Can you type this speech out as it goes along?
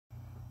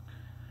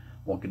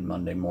Well, good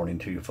Monday morning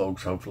to you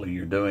folks. Hopefully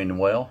you're doing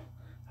well.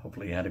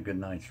 Hopefully you had a good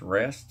night's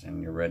rest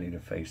and you're ready to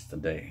face the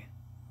day.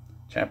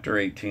 Chapter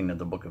 18 of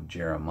the book of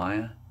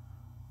Jeremiah.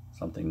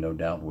 Something no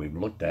doubt we've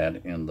looked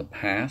at in the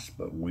past,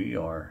 but we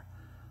are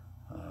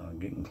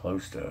getting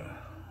close to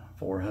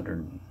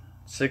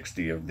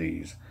 460 of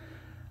these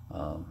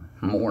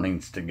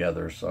mornings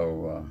together.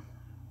 So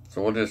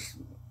we'll just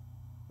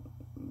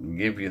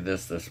give you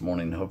this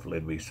morning. Hopefully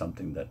it'll be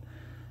something that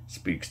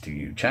speaks to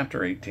you.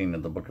 Chapter 18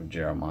 of the book of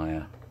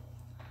Jeremiah.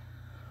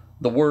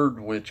 The word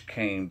which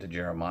came to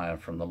Jeremiah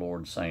from the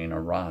Lord, saying,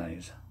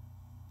 Arise,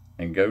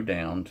 and go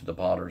down to the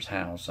potter's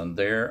house, and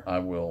there I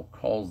will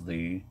cause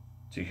thee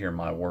to hear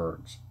my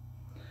words.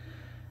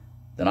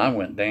 Then I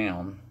went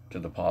down to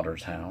the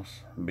potter's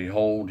house, and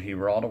behold, he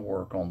wrought a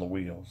work on the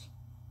wheels.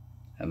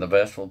 And the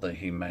vessel that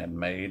he had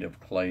made of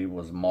clay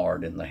was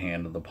marred in the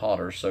hand of the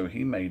potter, so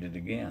he made it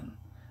again,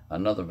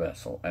 another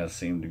vessel, as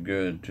seemed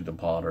good to the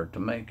potter to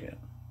make it.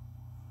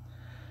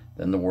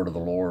 Then the word of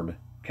the Lord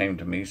came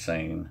to me,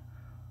 saying,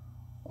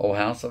 O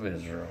house of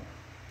Israel,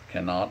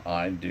 cannot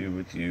I do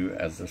with you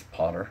as this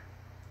potter?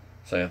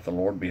 Saith the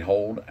Lord,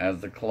 Behold,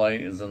 as the clay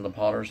is in the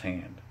potter's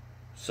hand,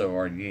 so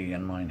are ye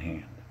in mine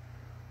hand,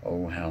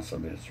 O house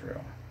of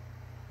Israel.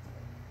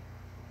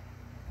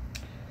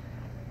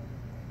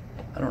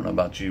 I don't know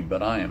about you,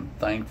 but I am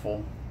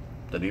thankful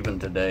that even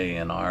today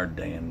in our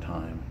day and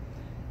time,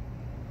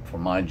 for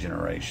my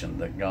generation,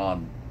 that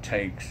God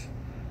takes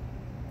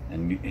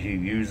and he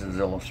uses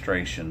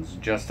illustrations,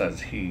 just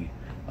as he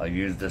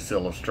used this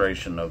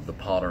illustration of the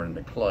potter and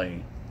the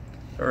clay.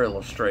 There are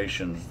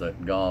illustrations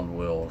that God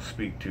will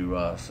speak to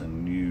us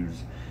and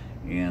use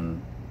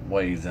in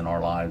ways in our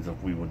lives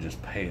if we will just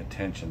pay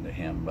attention to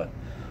him. But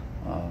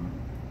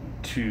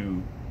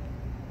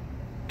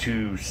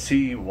to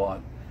see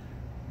what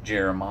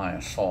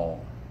Jeremiah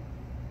saw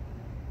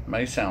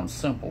may sound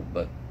simple,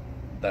 but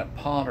that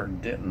potter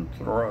didn't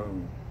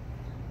throw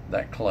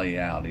that clay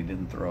out. He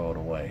didn't throw it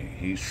away.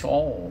 He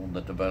saw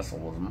that the vessel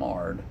was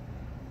marred,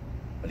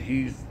 but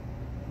he's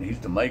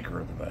the maker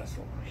of the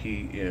vessel.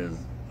 He is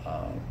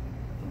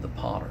the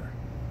potter.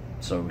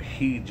 So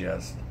he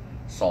just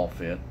saw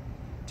fit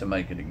to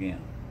make it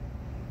again.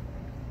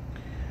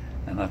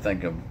 And I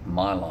think of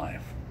my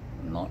life,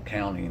 not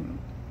counting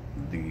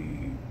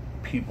the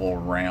people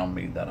around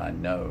me that I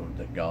know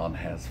that God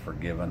has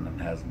forgiven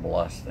and has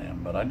blessed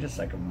them, but I just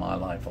think of my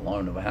life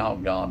alone, of how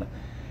God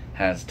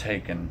has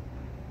taken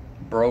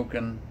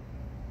broken,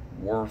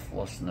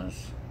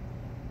 worthlessness,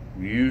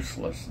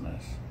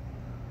 uselessness,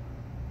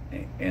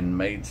 and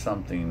made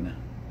something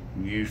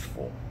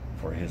useful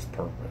for his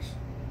purpose.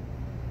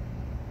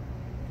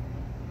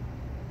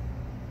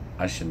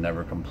 I should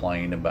never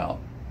complain about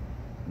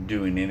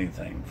doing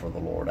anything for the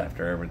Lord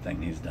after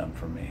everything he's done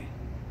for me.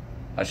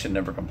 I should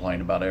never complain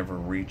about ever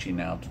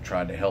reaching out to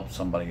try to help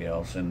somebody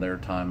else in their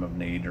time of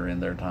need or in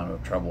their time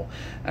of trouble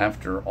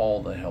after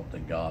all the help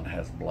that God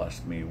has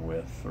blessed me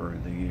with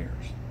through the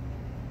years.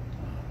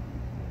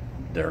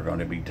 There are going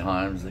to be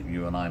times that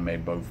you and I may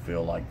both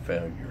feel like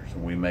failures.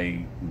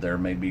 There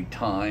may be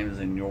times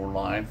in your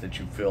life that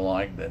you feel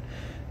like that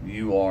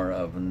you are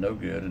of no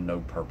good and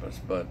no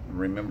purpose. But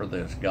remember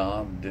this,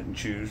 God didn't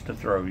choose to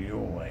throw you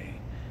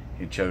away.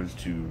 He chose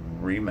to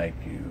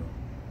remake you,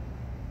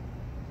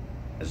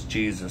 as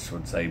Jesus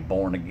would say,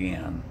 born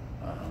again.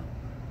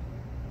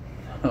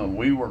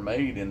 We were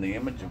made in the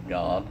image of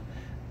God.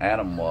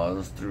 Adam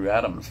was, through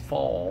Adam's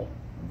fall.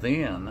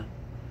 Then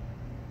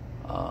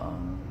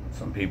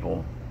some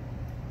people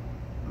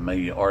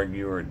may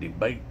argue or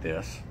debate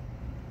this,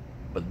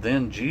 but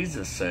then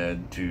Jesus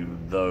said to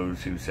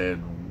those who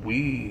said,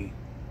 we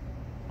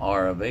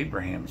are of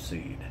Abraham's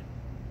seed.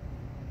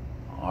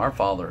 Our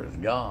father is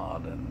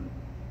God. And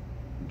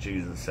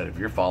Jesus said, if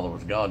your father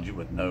was God, you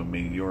would know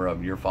me. You're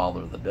of your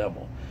father, the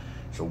devil.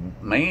 So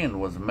man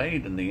was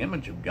made in the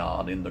image of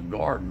God in the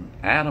garden.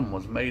 Adam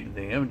was made in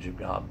the image of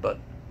God, but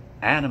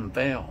Adam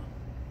fell.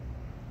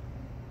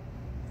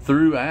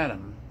 Through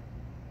Adam,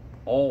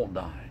 all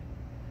die.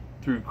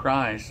 Through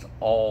Christ,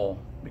 all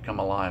become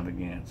alive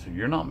again. So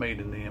you're not made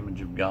in the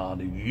image of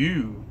God.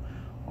 You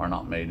are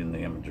not made in the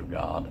image of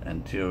God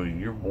until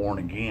you're born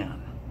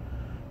again.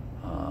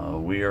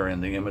 We are in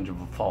the image of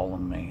a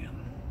fallen man.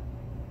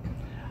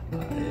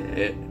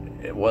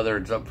 Whether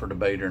it's up for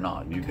debate or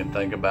not, you can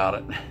think about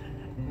it.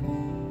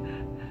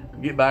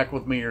 Get back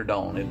with me or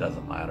don't. It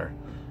doesn't matter.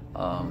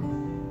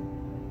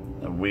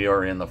 We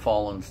are in the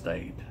fallen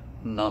state.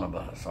 None of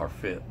us are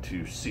fit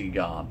to see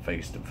God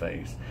face to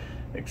face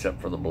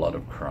except for the blood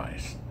of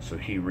Christ. So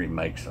he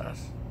remakes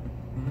us.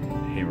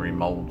 He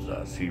remolds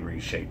us. He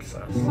reshapes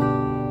us.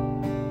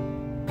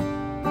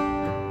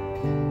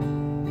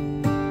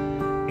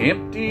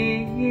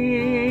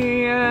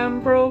 Empty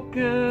and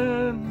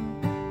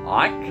broken,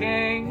 I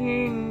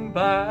came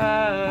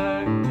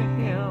back to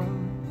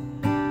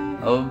him,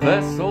 a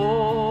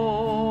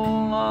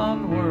vessel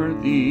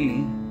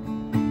unworthy,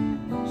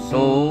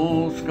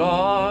 soul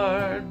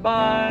scarred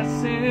by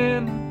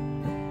sin,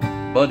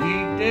 but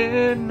he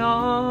did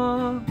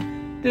not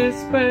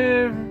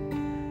despair.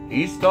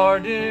 He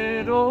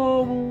started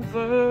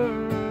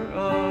over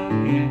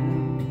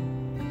again,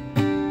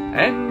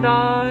 and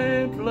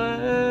I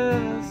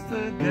bless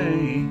the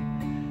day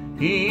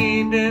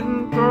He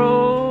didn't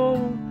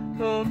throw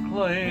the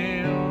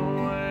clay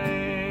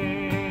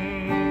away.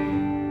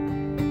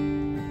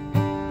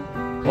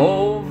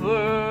 Over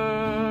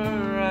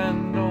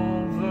and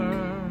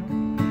over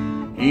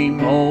He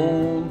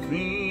molds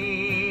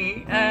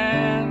me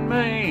and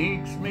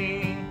makes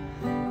me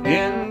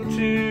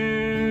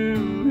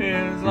into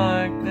His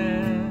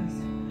likeness.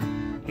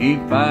 He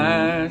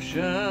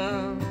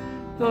fashions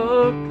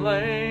the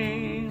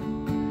clay,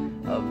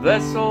 a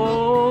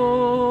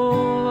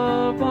vessel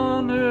of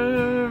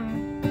honor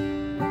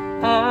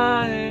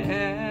I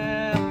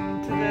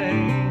am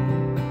today.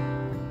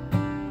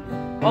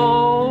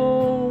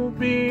 Oh,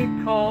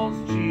 because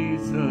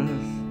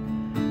Jesus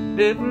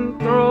didn't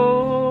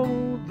throw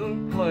the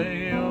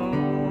clay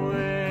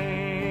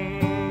away.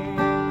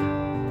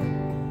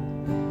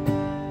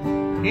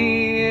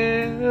 He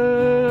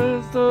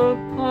is the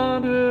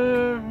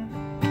potter,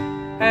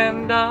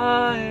 and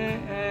I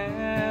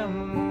am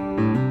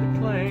the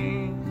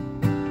clay.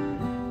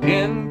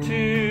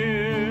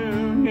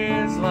 Into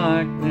His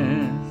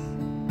likeness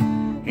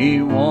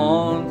He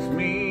wants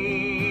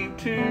me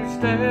to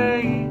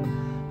stay.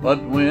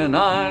 But when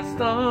I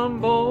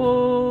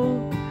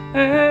stumble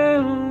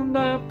and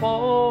I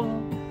fall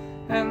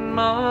and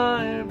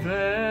my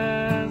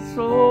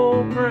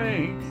vessel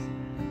breaks,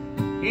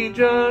 He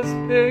just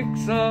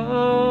picks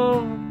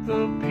up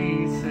the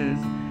pieces.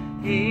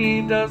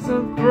 He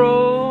doesn't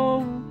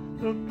throw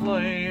the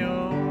clay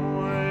away.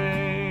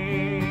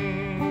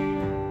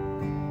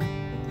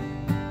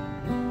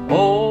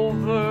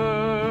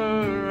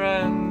 Over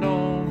and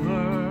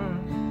over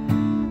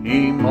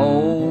He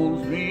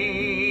molds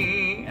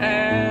me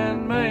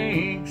and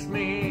makes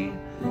me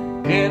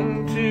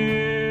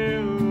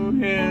into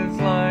His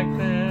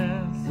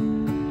likeness.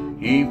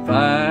 He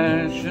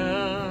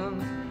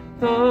fashions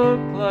the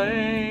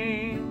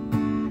clay,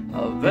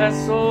 a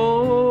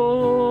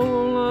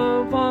vessel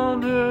of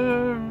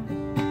honor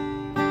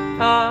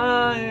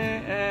I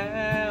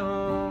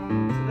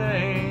am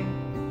today.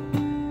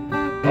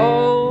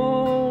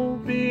 Oh,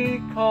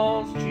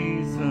 because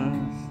Jesus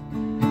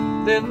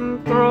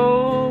didn't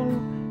throw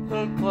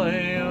the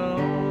clay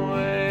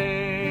away.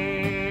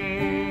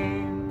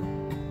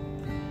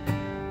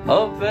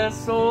 A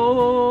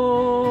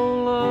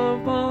vessel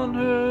of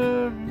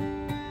honor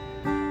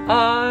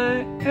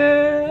I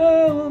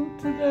am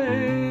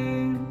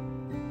today.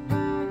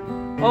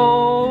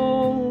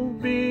 Oh,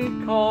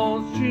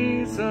 because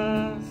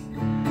Jesus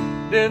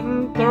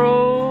didn't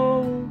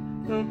throw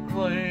the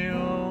clay away.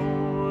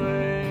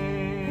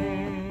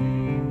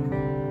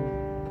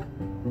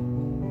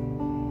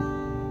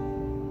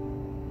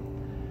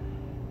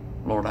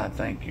 Lord, I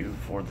thank You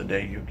for the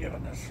day You've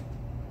given us.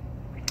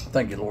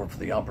 Thank You, Lord, for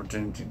the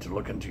opportunity to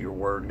look into Your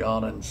word,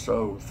 God, and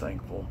so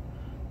thankful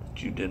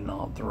that You did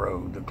not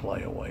throw the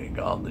clay away,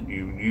 God, that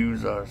You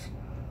use us,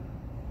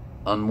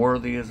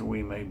 unworthy as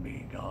we may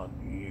be, God.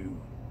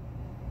 You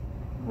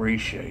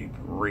reshape,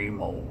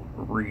 remold,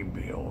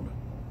 rebuild,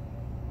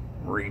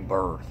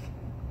 rebirth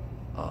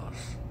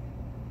us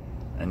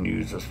and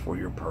use us for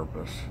Your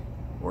purpose.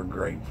 We're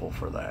grateful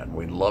for that.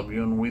 We love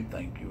You and we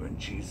thank You in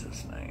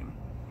Jesus' name.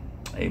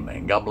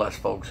 Amen. God bless,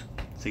 folks.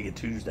 See you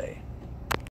Tuesday.